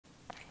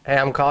Hey,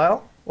 I'm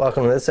Kyle.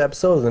 Welcome to this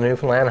episode of the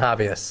Newfoundland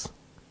Hobbyists.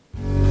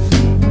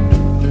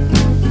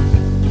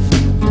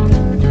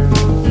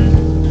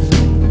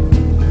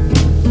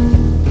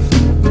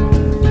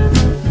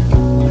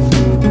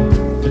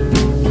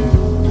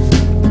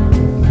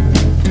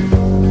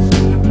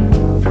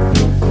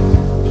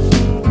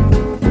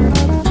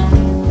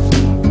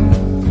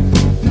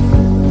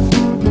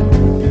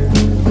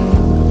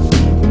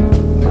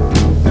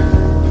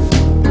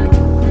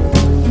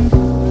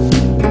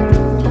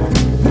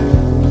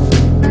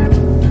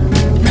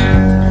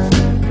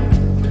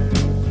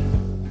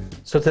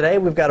 So today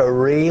we've got a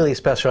really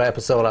special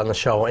episode on the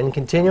show, and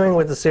continuing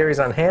with the series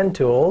on hand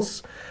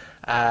tools,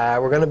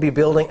 we're going to be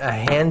building a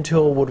hand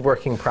tool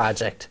woodworking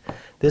project.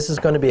 This is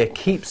going to be a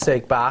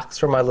keepsake box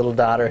for my little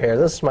daughter here.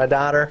 This is my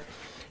daughter.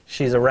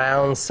 She's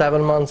around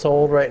 7 months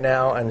old right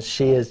now, and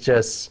she is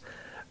just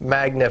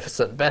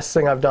magnificent. Best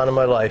thing I've done in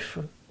my life.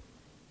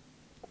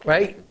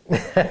 Right?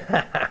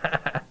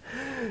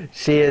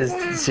 She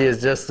is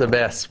just the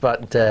best,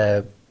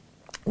 but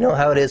you know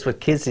how it is with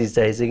kids these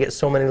days. They get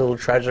so many little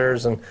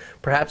treasures, and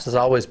perhaps it's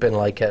always been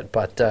like it,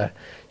 but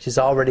she's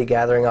already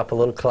gathering up a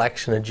little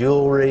collection of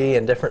jewelry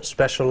and different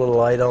special little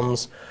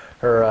items,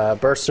 her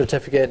birth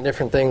certificate and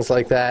different things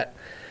like that.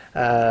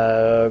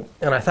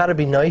 And I thought it'd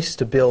be nice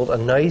to build a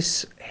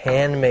nice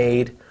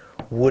handmade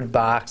wood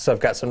box. So I've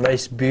got some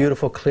nice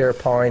beautiful clear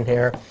pine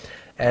here,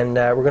 and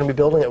we're going to be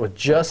building it with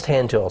just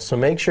hand tools. So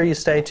make sure you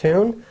stay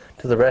tuned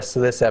to the rest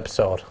of this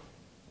episode.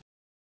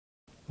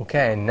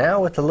 Okay,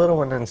 now with the little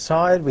one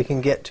inside, we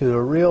can get to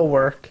the real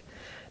work.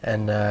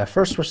 And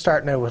first we're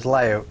starting out with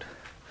layout.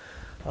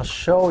 I'll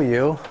show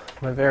you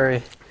my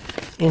very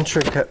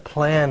intricate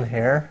plan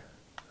here,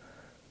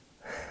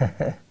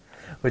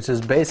 which is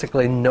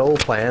basically no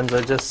plans.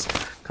 I just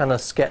kind of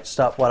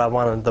sketched up what I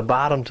wanted the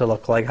bottom to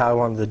look like, how I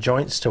wanted the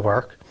joints to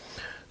work.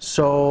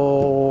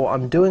 So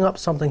I'm doing up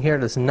something here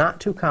that's not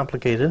too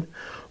complicated,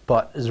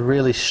 but is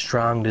really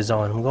strong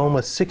design. I'm going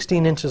with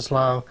 16 inches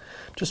long.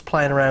 Just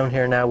playing around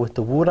here now with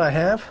the wood I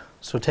have.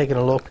 So taking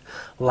a look,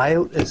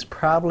 layout is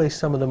probably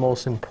some of the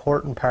most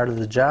important part of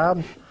the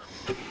job.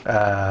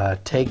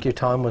 Take your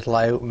time with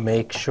layout,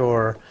 make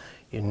sure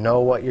you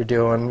know what you're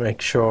doing,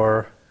 make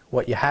sure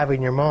what you have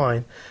in your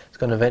mind is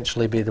going to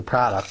eventually be the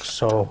product.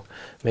 So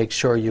make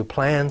sure you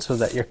plan so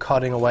that you're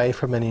cutting away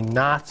from any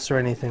knots or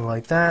anything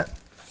like that.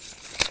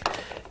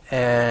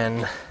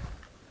 And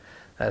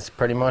that's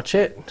pretty much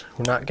it.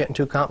 We're not getting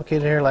too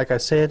complicated here. Like I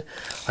said,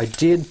 I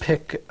did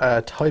pick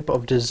a type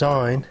of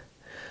design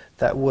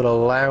that would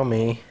allow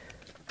me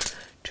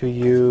to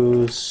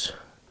use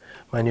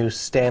my new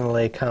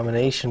Stanley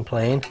combination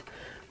plane,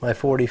 my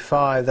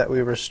 45 that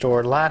we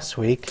restored last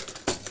week.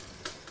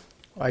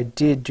 I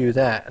did do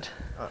that.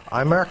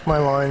 I mark my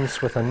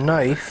lines with a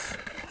knife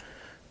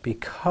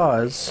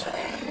because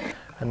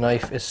a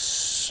knife is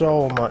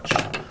so much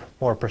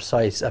more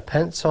precise. A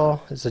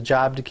pencil is a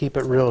job to keep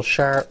it real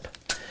sharp,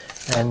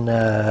 and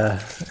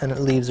it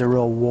leaves a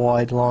real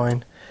wide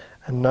line.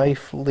 A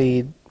knife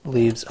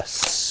leaves a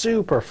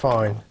super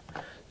fine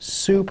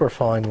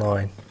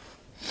line,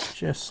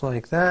 just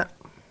like that.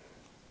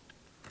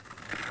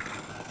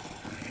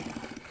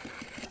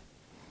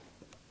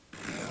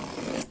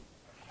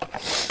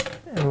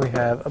 And we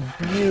have a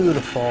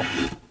beautiful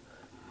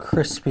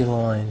crispy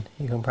line.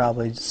 You can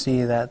probably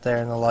see that there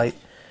in the light.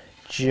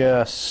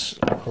 Just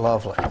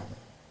lovely.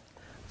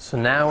 So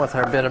now with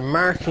our bit of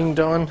marking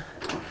done,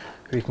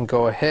 we can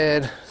go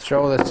ahead,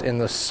 throw this in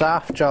the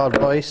soft-jawed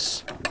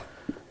vise,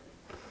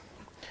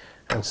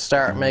 and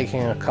start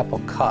making a couple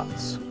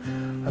cuts.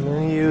 I'm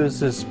going to use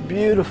this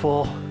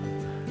beautiful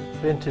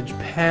vintage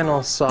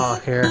panel saw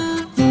here.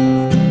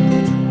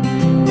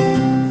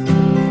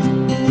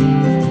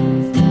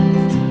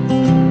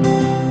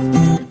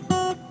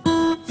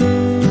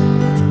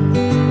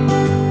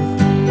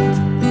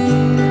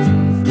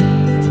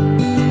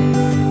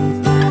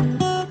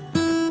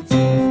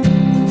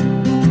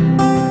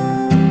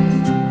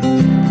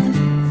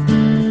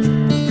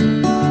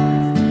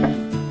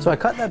 So I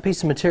cut that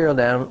piece of material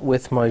down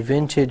with my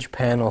vintage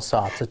panel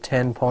saw. It's a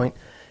 10-point,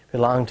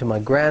 belonged to my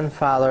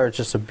grandfather. It's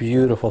just a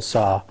beautiful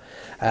saw.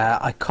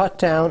 I cut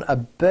down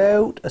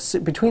about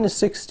between a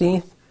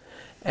 1/16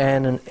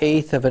 and an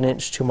 1/8 of an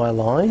inch to my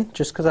line,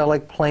 just because I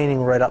like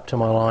planing right up to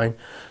my line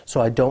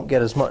so I don't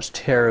get as much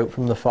tear out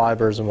from the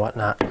fibers and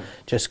whatnot.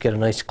 Just get a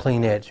nice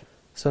clean edge.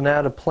 So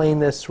now to plane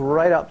this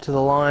right up to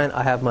the line,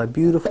 I have my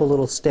beautiful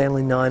little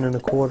Stanley 9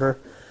 1/4.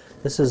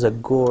 This is a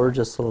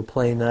gorgeous little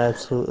plane that I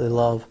absolutely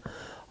love.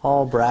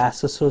 All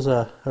brass. This was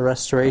a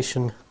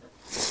restoration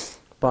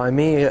by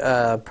me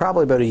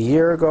probably about a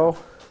year ago,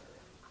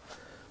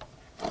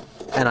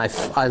 and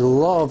I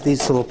love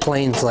these little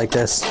planes like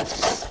this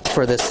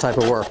for this type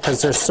of work because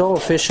they're so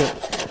efficient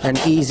and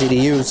easy to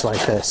use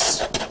like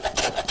this.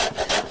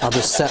 I'll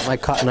just set my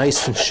cut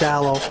nice and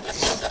shallow,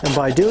 and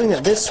by doing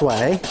it this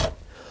way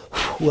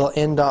we'll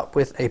end up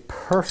with a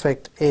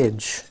perfect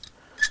edge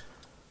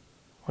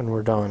when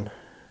we're done.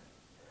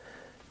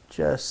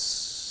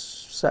 Just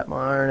set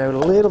my iron out a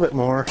little bit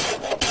more.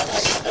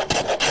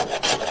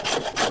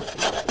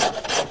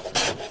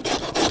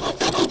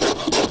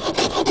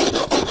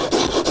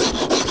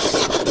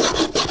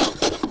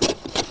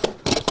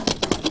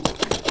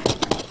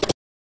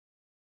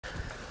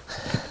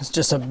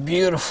 just a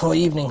beautiful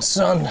evening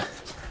sun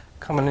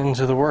coming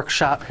into the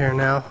workshop here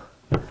now.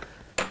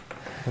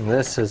 And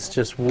this is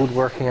just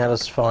woodworking at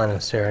its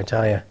finest here, I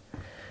tell you.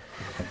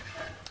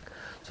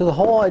 So the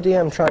whole idea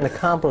I'm trying to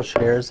accomplish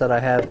here is that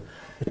I have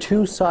the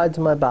two sides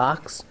of my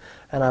box,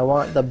 and I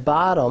want the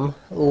bottom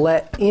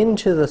let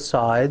into the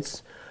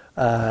sides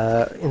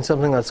in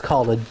something that's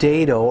called a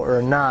dado or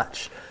a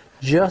notch,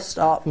 just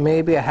up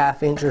maybe a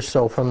 ½ inch or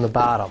so from the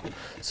bottom.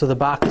 So the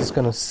box is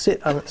going to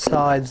sit on its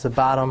sides, the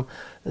bottom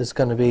is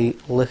going to be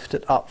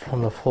lifted up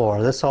from the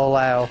floor. This will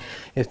allow,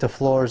 if the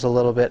floor is a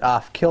little bit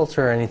off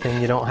kilter or anything,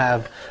 you don't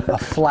have a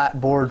flat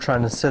board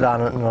trying to sit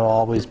on it and it'll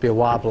always be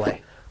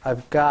wobbly.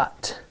 I've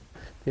got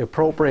the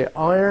appropriate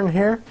iron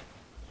here,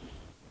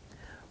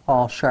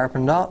 all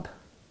sharpened up.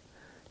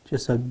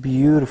 Just a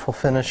beautiful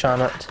finish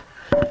on it.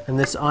 And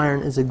this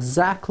iron is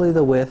exactly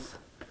the width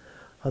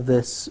of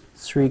this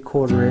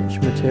 3/4 inch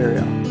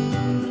material.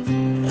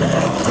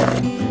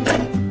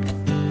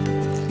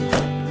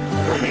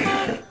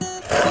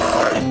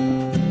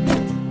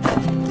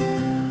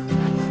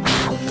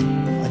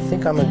 I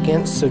think I'm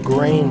against the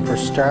grain for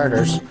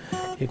starters.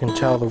 You can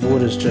tell the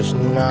wood is just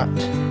not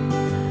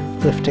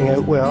lifting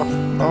out well.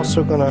 I'm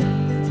also going to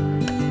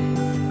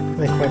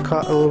make my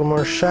cut a little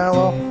more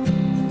shallow.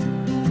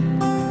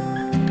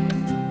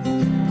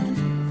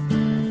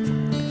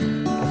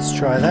 Let's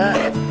try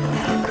that.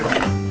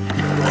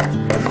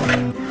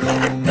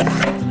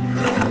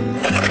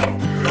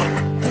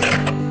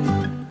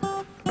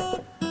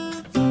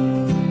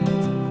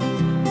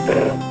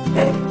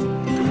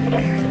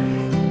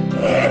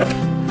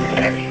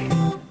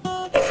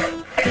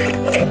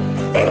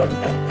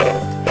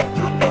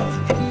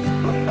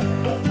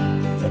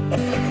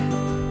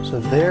 So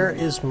there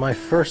is my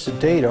first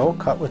dado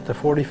cut with the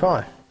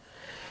 45.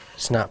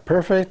 It's not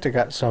perfect, I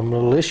got some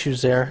little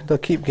issues there. They'll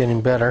keep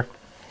getting better.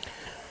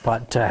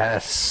 But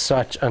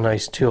such a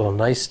nice tool.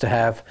 Nice to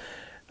have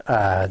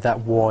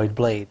that wide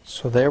blade.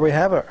 So there we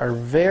have it, our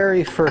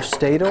very first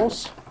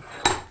dados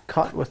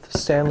cut with the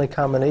Stanley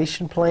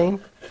combination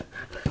plane.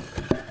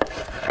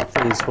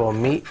 These will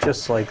meet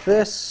just like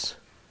this.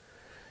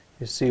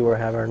 You see we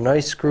have our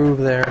nice groove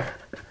there,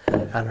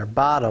 and our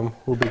bottom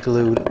will be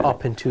glued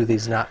up into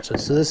these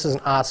notches. So this is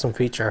an awesome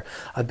feature.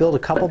 I built a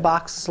couple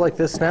boxes like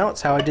this now.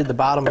 It's how I did the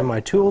bottom in my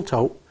tool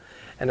tote.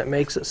 And it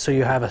makes it so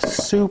you have a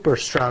super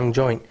strong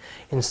joint.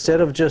 Instead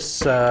of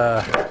just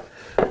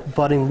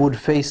butting wood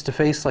face to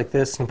face like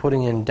this and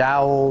putting in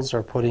dowels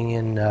or putting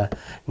in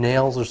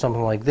nails or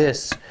something like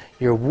this,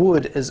 your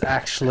wood is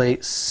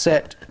actually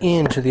set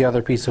into the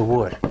other piece of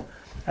wood.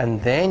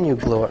 And then you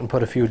glue it and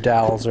put a few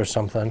dowels or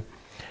something,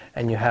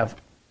 and you have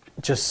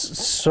just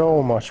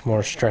so much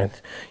more strength.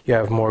 You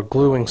have more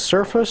gluing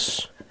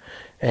surface,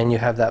 and you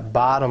have that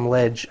bottom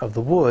ledge of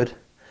the wood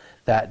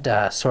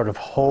that sort of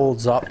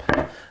holds up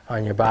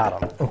on your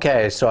bottom.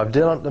 Okay, so I've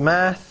done up the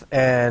math,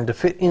 and to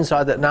fit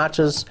inside that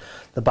notches,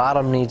 the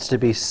bottom needs to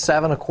be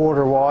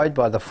 7¼ wide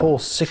by the full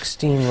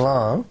 16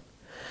 long.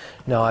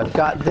 Now I've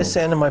got this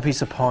end of my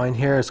piece of pine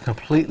here is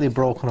completely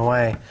broken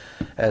away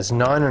as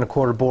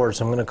 9¼ boards.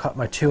 So I'm going to cut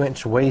my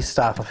 2-inch waste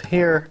off of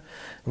here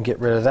and get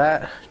rid of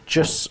that.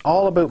 Just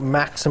all about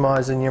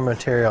maximizing your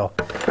material,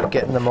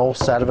 getting the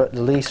most out of it,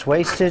 the least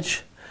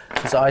wastage,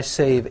 because I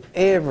save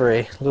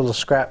every little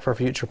scrap for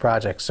future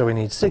projects. So we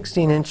need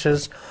 16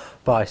 inches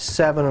by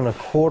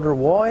 7¼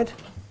 wide.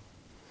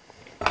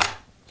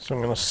 So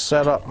I'm going to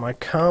set up my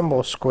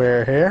combo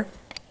square here.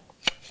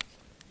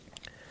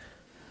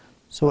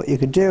 So what you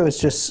could do is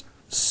just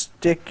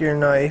stick your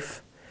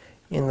knife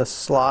in the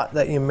slot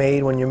that you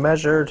made when you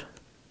measured,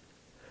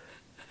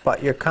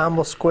 butt your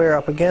combo square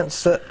up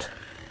against it,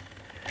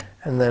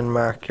 and then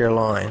mark your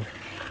line.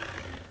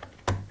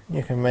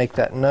 You can make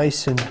that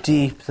nice and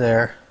deep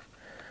there.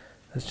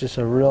 It's just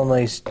a real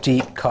nice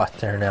deep cut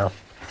there now.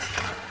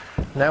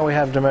 Now we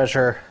have to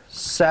measure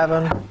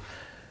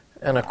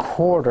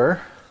 7¼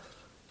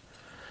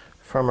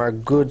 from our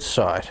good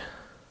side.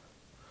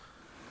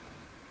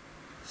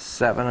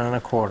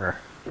 7¼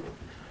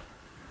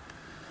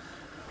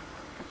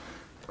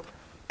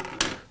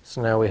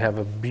 So now we have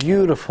a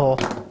beautiful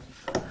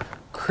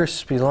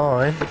crispy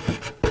line.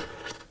 I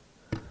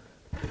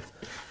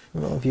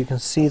don't know if you can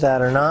see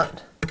that or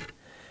not.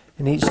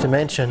 In each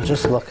dimension,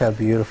 just look how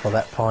beautiful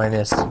that pine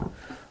is.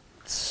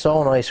 It's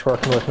so nice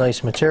working with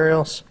nice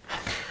materials.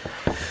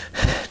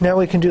 Now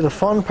we can do the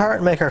fun part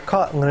and make our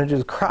cut. I'm going to do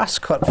the cross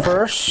cut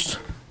first.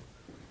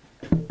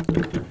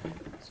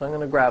 So I'm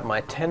going to grab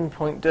my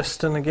 10-point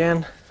distant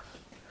again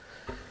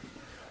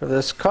for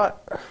this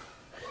cut.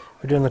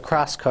 We're doing the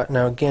cross cut.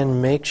 Now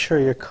again, make sure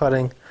you're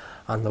cutting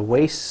on the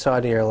waist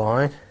side of your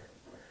line,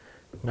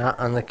 not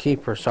on the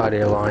keeper side of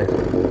your line.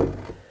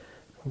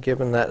 I'm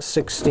giving that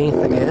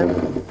 16th again.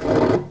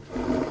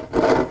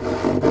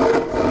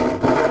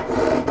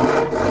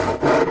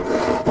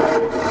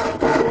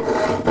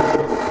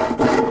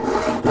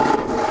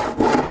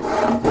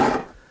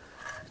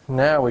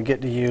 Now we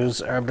get to use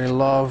our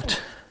beloved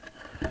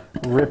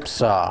rip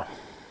saw.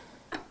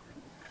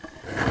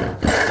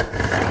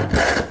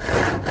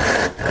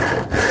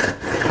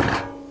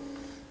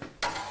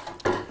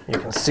 you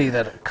can see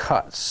that it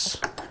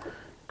cuts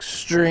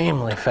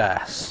extremely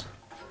fast.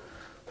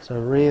 It's a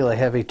really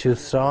heavy tooth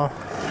saw.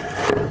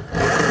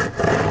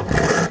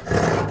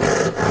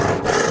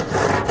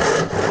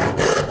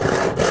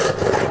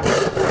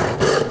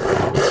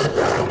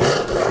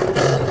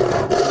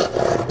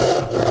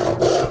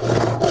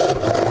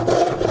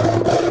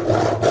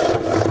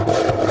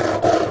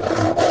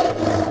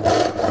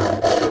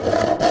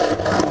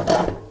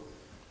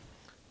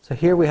 So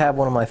here we have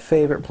one of my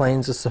favorite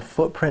planes. It's a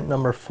footprint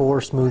number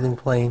 4 smoothing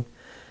plane.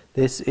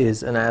 This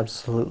is an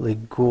absolutely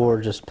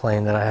gorgeous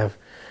plane that I have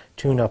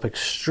tuned up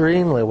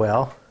extremely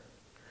well.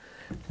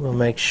 We'll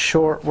make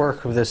short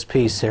work of this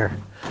piece here.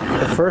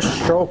 The first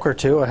stroke or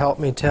two will help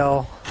me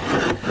tell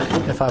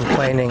if I'm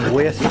planing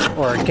with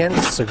or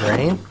against the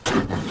grain.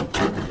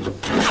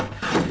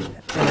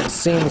 And it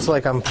seems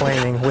like I'm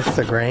planing with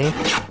the grain.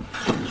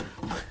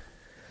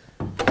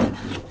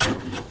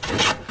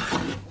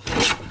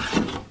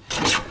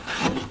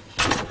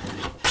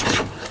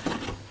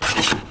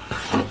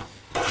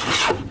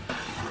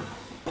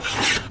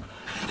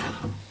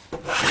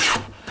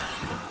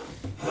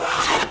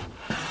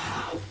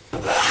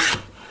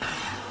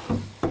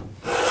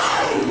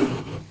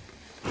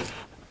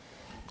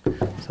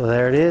 So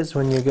there it is.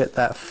 When you get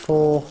that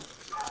full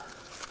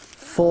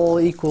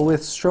equal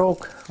width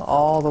stroke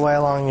all the way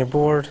along your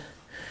board,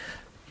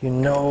 you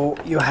know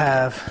you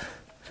have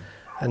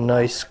a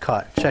nice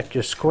cut. Check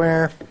your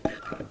square.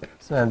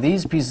 So now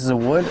these pieces of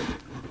wood,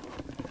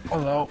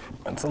 although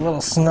it's a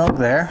little snug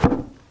there,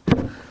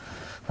 I'll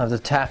have to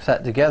tap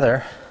that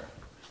together,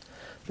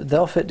 but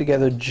they'll fit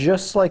together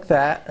just like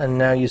that. And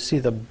now you see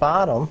the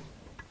bottom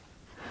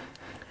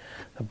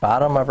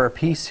of our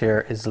piece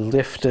here is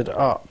lifted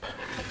up.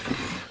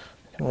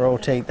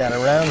 Rotate that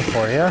around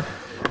for you.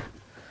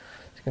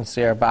 You can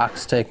see our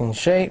box taking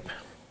shape.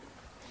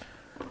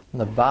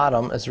 And the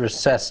bottom is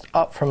recessed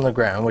up from the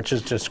ground, which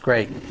is just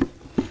great.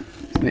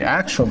 So the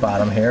actual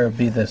bottom here would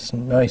be this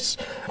nice,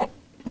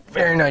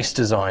 very nice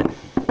design.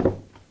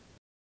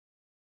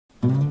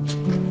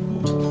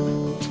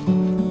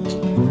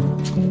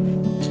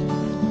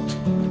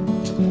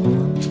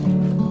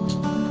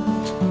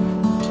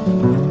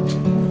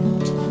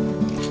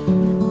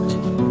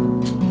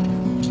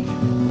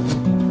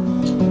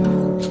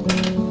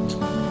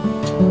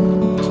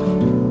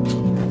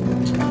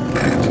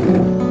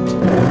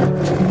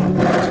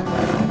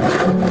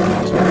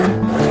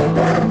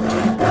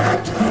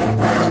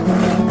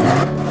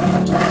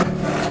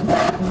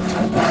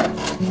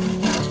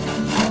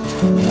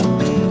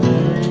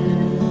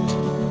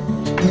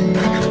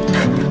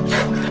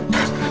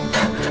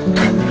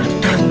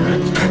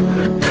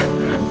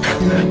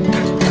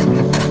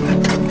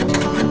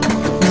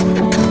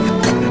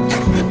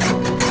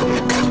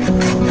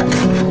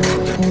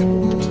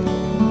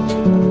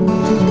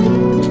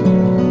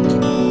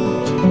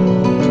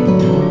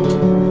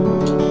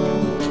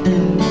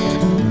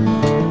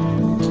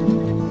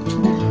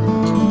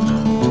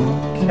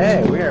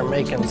 Okay, we are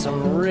making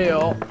some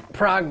real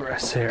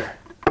progress here.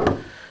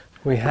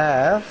 We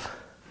have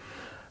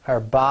our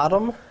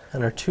bottom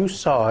and our 2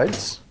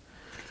 sides,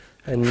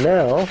 and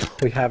now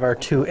we have our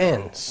 2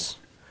 ends.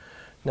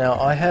 Now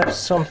I have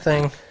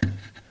something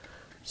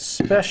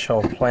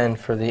special planned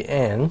for the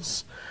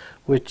ends,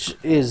 which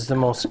is the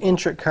most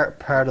intricate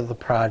part of the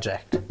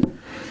project.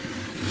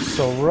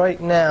 So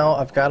right now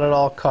I've got it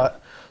all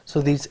cut,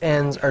 so these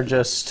ends are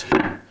just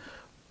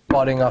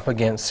butting up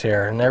against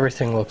here, and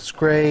everything looks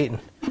great.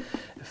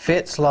 It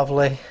fits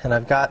lovely, and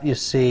I've got, you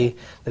see,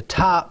 the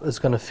top is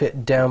going to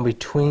fit down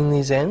between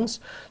these ends,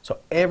 so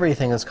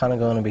everything is kind of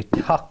going to be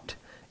tucked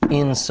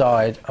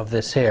inside of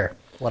this here.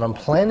 What I'm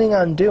planning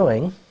on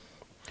doing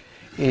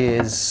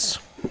is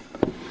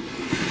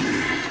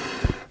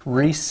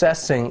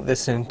recessing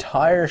this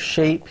entire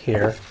shape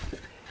here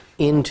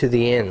into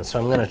the end. So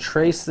I'm going to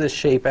trace this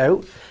shape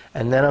out,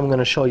 and then I'm going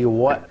to show you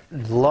what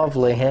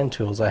lovely hand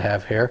tools I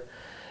have here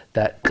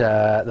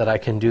that I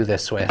can do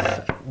this with.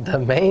 The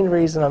main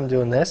reason I'm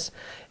doing this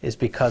is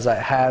because I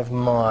have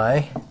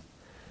my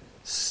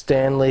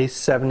Stanley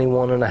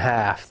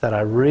 71.5 that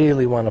I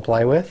really want to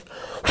play with.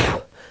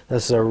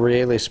 This is a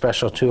really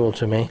special tool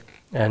to me,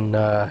 and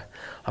I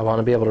want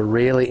to be able to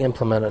really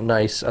implement it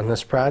nice on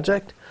this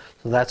project.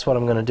 So that's what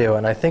I'm going to do,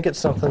 and I think it's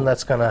something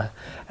that's going to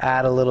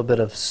add a little bit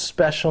of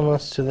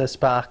specialness to this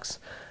box,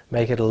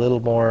 make it a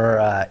little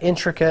more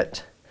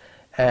intricate,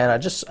 and I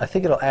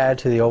think it'll add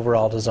to the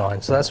overall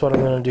design. So that's what I'm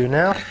going to do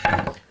now.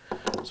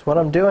 So what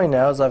I'm doing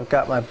now is I've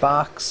got my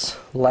box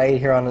laid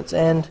here on its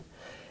end.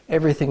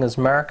 Everything is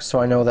marked,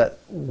 so I know that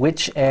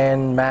which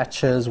end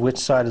matches, which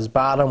side is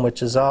bottom,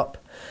 which is up,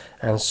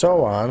 and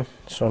so on.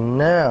 So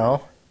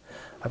now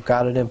I've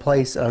got it in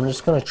place, and I'm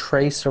just going to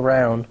trace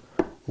around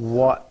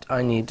what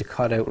I need to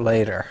cut out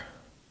later.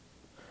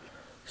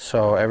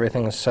 So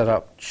everything is set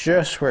up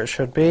just where it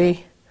should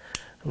be.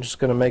 I'm just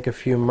going to make a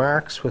few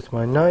marks with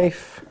my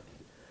knife.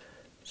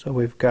 So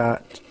we've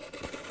got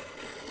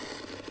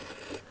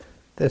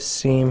this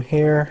seam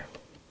here,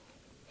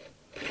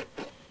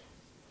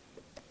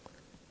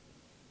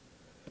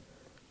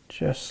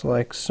 just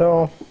like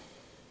so.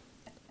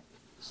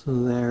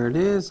 So there it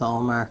is,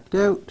 all marked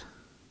out.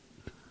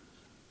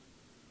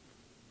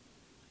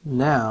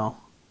 Now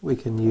we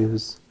can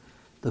use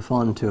the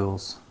fun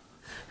tools.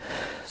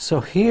 So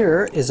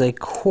here is a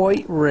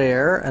quite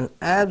rare and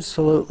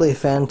absolutely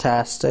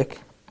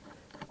fantastic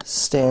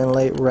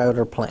Stanley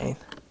router plane.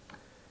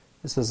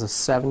 This is a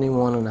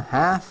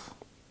 71.5.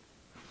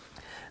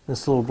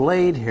 This little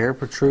blade here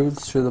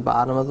protrudes through the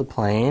bottom of the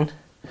plane,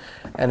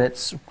 and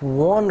it's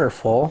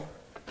wonderful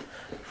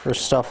for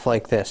stuff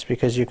like this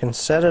because you can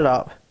set it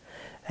up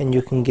and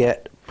you can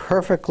get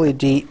perfectly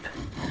deep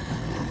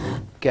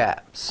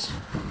gaps,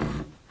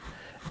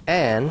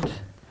 and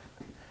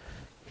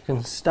you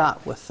can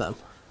stop with them.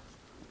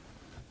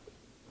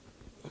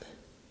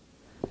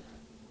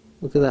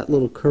 Look at that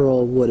little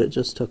curl of wood it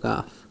just took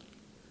off.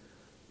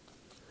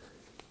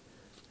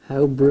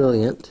 How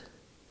brilliant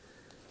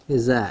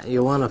is that?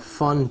 You want a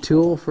fun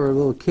tool for a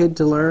little kid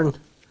to learn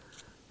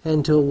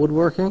hand tool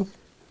woodworking?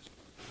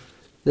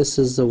 This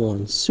is the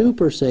one.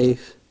 Super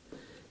safe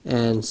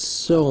and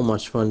so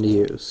much fun to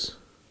use.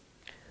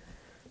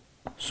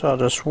 So I'll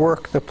just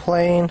work the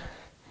plane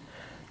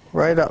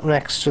right up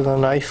next to the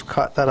knife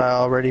cut that I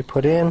already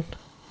put in.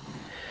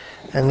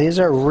 And these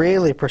are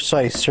really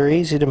precise. They're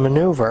easy to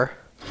maneuver,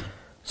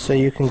 so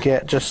you can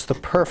get just the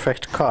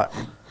perfect cut.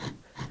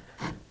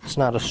 It's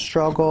not a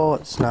struggle,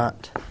 it's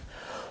not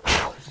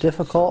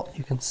difficult.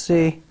 You can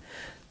see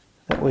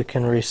that we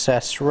can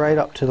recess right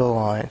up to the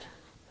line.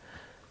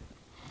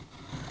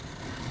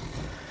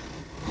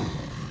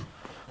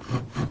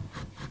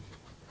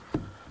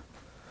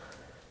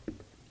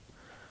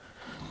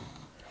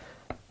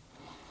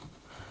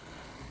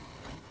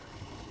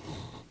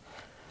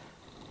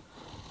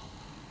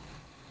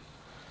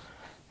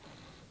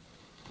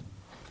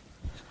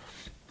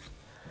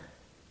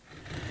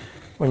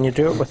 When you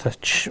do it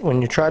with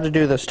when you try to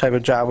do this type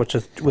of job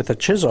with a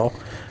chisel,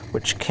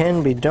 which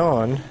can be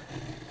done,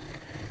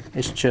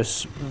 it's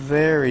just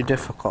very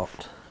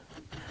difficult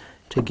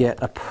to get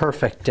a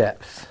perfect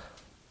depth.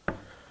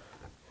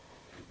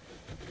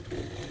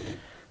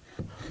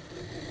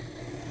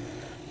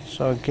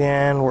 So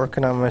again,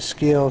 working on my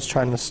skills,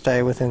 trying to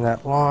stay within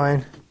that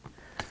line.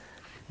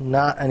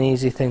 Not an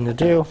easy thing to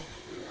do.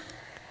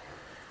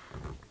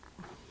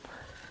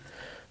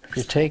 If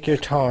you take your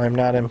time,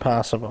 not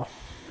impossible.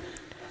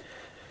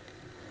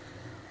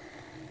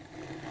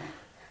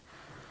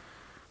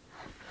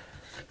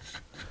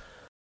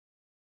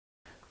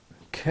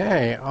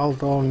 Okay,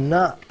 although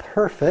not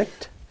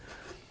perfect,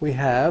 we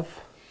have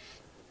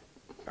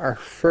our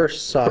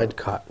first side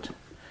cut.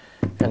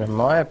 And in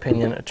my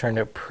opinion, it turned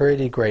out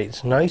pretty great.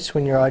 It's nice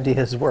when your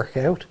ideas work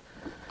out.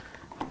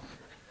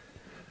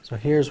 So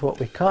here's what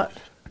we cut.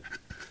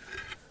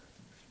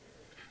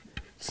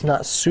 It's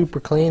not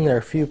super clean. There are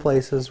a few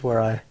places where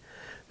I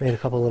made a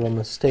couple little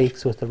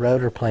mistakes with the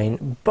router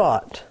plane,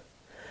 but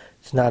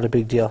it's not a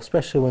big deal,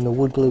 especially when the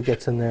wood glue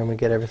gets in there and we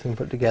get everything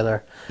put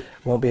together. It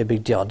won't be a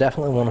big deal.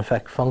 Definitely won't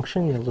affect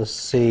function. You'll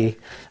just see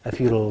a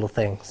few little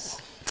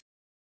things.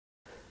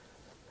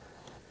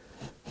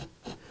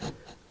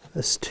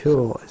 This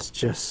tool is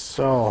just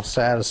so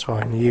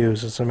satisfying to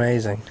use. It's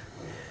amazing.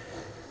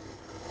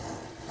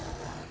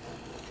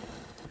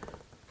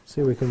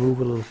 See, we can move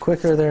a little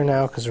quicker there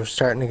now because we're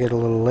starting to get a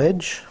little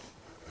edge.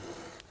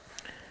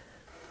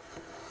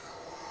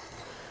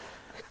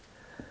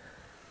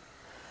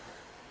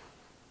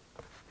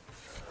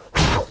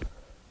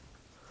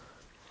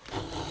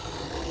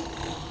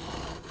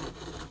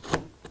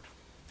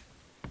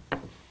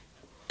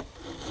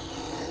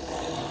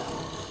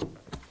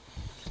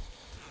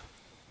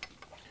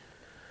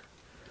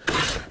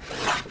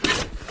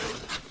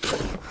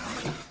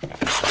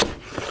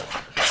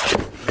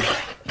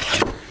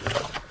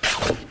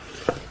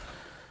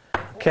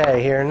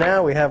 Okay, here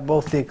now we have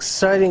both the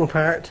exciting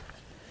part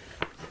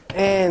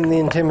and the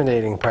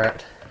intimidating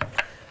part,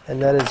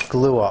 and that is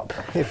glue up.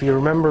 If you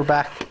remember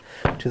back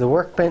to the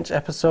workbench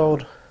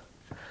episode,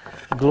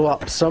 glue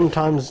up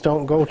sometimes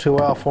don't go too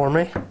well for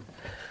me.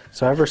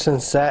 So ever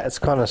since that, it's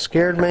kind of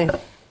scared me,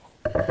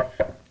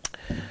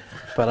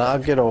 but I'll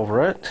get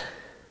over it.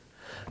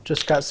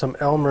 Just got some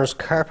Elmer's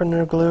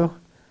carpenter glue.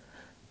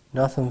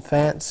 Nothing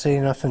fancy,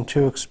 nothing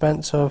too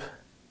expensive.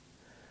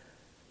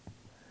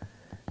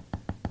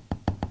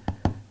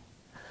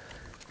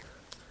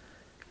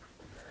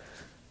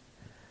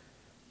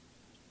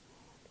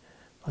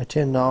 I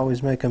tend to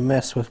always make a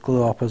mess with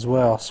glue up as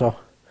well, so I'm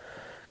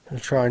going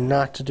to try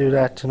not to do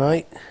that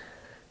tonight.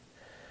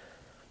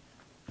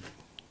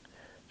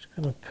 Just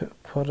going to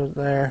put it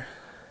there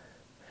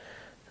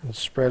and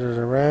spread it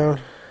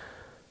around.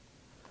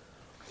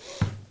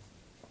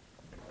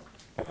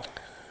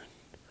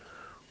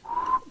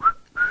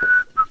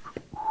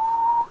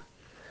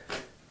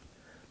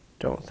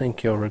 Don't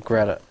think you'll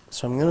regret it.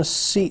 So I'm going to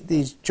seat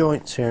these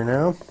joints here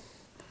now.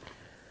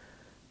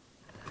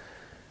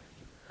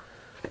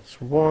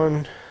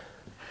 One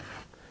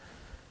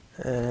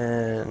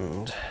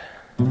and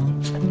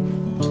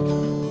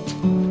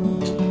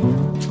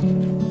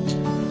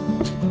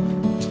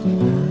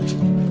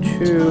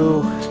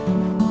two.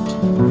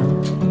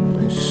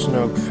 Nice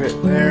snug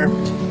fit there.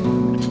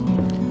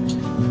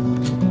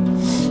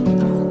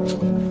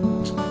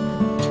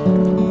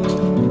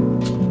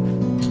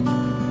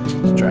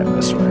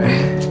 this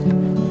way.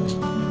 See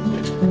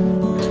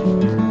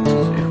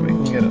if we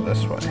can get it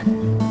this way.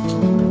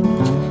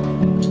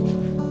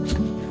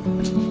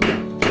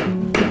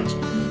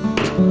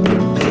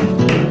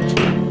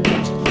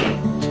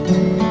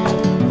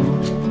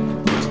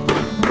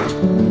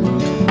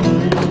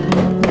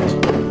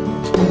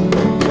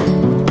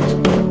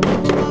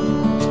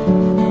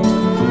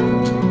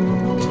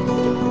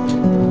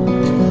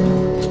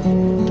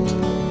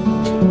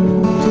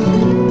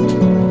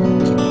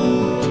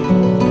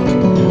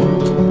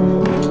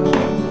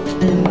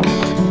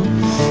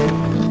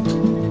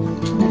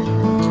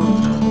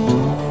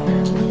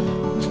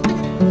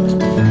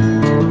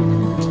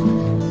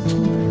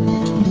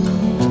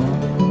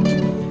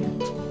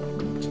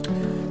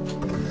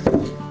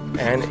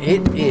 And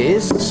it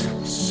is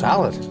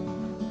solid.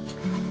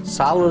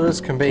 Solid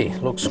as can be.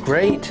 Looks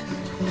great.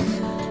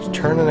 It's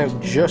turning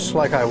out just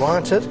like I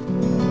wanted.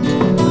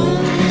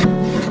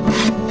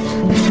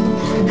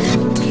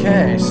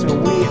 Okay, so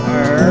we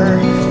are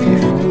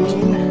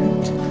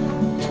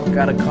 15.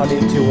 Got to cut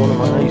into one of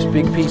my nice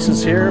big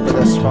pieces here, but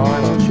that's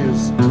fine. I'll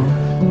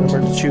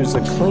remember to choose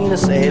the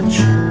cleanest edge.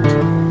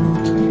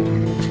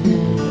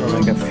 I'll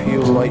make a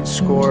few light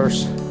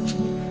scores.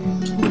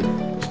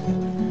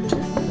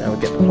 Now we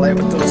get to play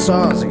with those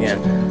saws again.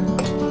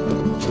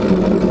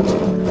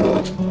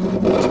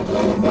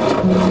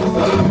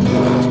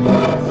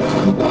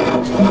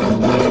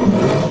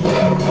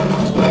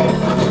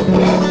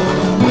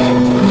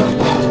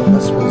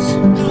 This was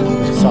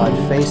side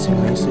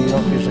facing me, so you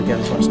don't usually get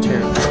as much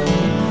tear.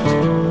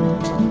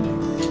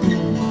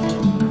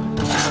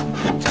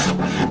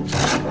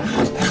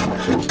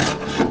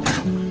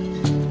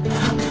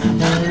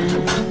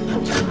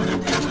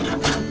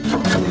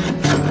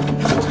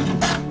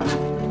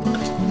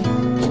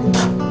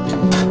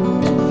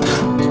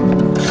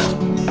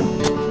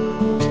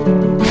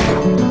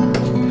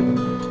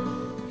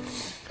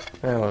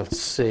 Now let's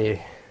see.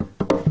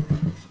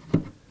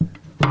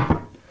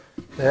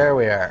 There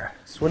we are.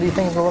 So what do you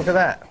think of the look of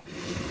that?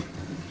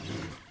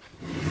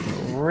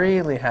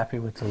 Really happy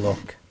with the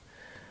look.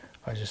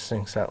 I just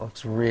think that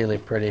looks really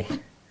pretty.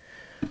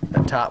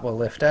 The top will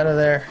lift out of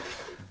there.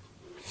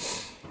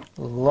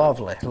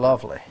 Lovely,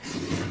 lovely.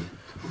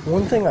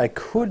 One thing I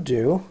could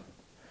do,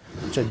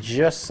 which I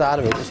just thought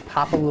of it, is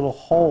pop a little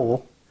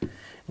hole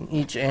in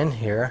each end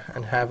here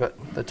and have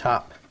it, the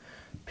top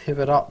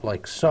pivot up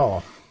like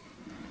so.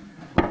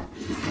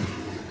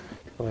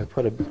 So I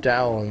put a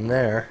dowel in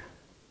there.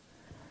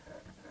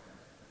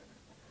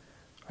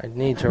 I'd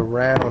need to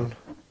round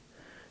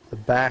the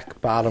back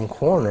bottom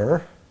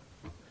corner,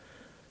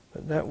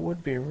 but that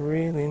would be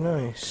really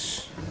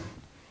nice.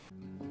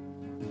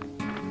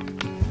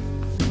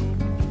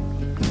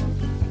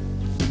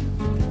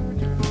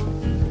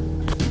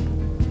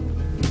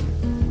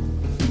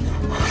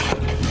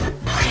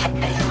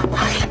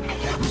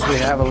 So we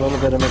have a little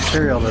bit of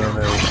material to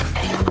remove.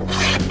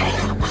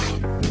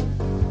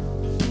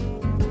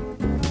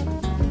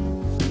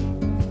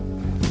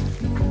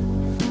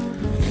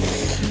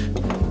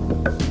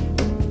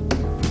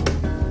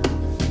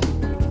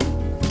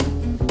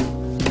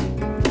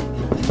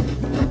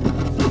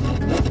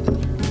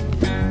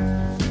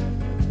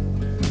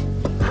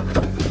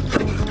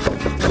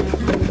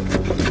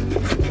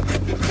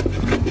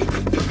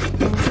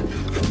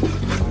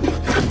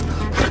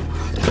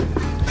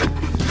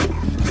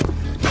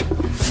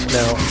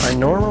 Now, I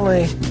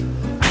normally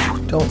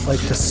don't like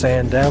to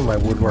sand down my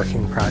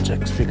woodworking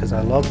projects because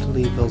I love to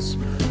leave those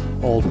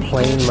old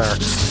plane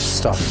marks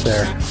stuff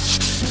there.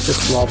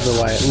 Just love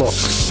the way it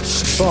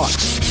looks. But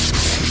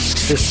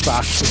this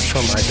box is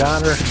from my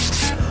daughter,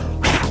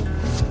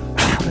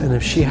 and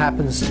if she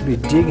happens to be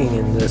digging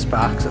in this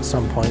box at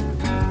some point,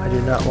 I do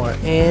not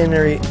want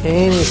any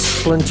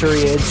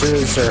splintery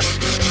edges or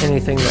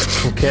anything that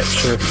can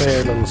catch her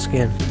fair little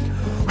skin.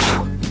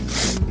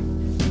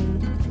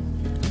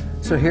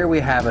 So here we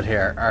have it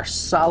here, our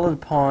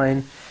solid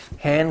pine,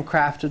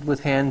 handcrafted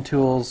with hand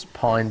tools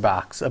pine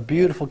box. A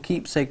beautiful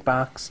keepsake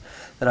box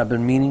that I've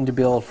been meaning to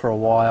build for a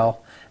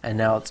while, and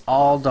now it's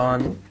all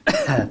done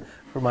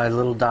for my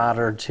little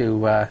daughter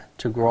to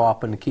grow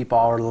up and to keep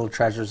all her little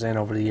treasures in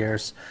over the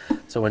years.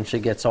 So when she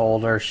gets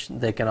older,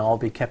 they can all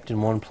be kept in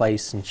one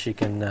place and she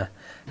can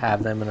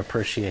have them and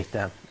appreciate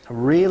them.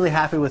 I'm really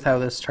happy with how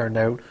this turned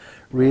out,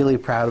 really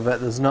proud of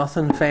it. There's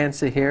nothing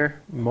fancy here.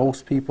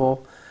 Most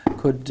people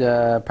could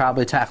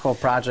probably tackle a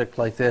project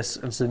like this.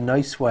 It's a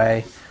nice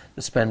way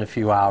to spend a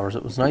few hours.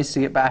 It was nice to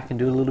get back and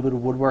do a little bit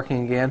of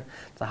woodworking again.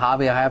 It's a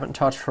hobby I haven't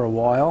touched for a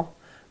while,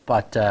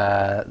 but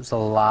it's a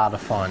lot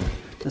of fun.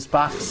 This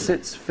box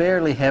sits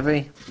fairly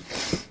heavy,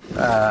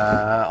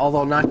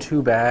 although not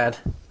too bad.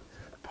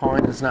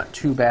 Pine is not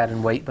too bad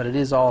in weight, but it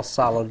is all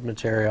solid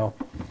material.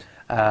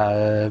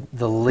 The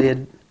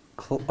lid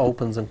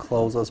opens and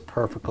closes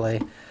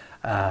perfectly.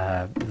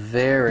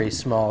 Very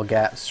small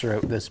gaps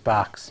throughout this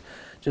box.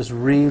 Just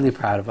really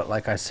proud of it,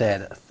 like I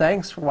said.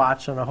 Thanks for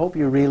watching. I hope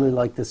you really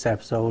liked this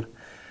episode.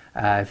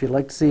 If you'd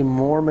like to see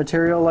more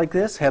material like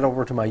this, head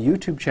over to my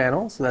YouTube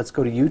channel. So let's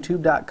go to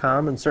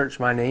youtube.com and search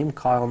my name,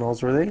 Kyle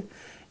Noseworthy.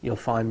 you'll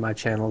find my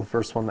channel, the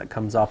first one that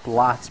comes up.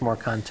 Lots more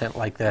content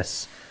like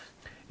this.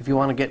 If you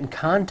want to get in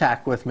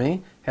contact with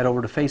me, head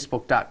over to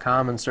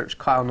facebook.com and search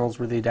Kyle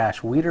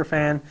Noseworthy-Weeder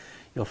fan.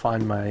 You'll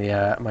find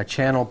my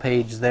channel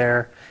page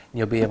there, and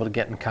you'll be able to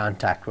get in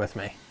contact with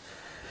me.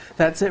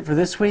 That's it for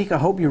this week. I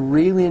hope you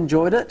really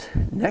enjoyed it.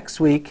 Next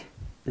week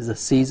is a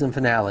season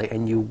finale,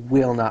 and you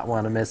will not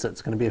want to miss it.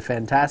 It's going to be a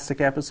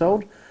fantastic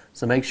episode,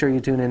 so make sure you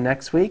tune in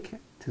next week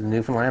to the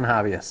Newfoundland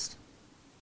Hobbyist.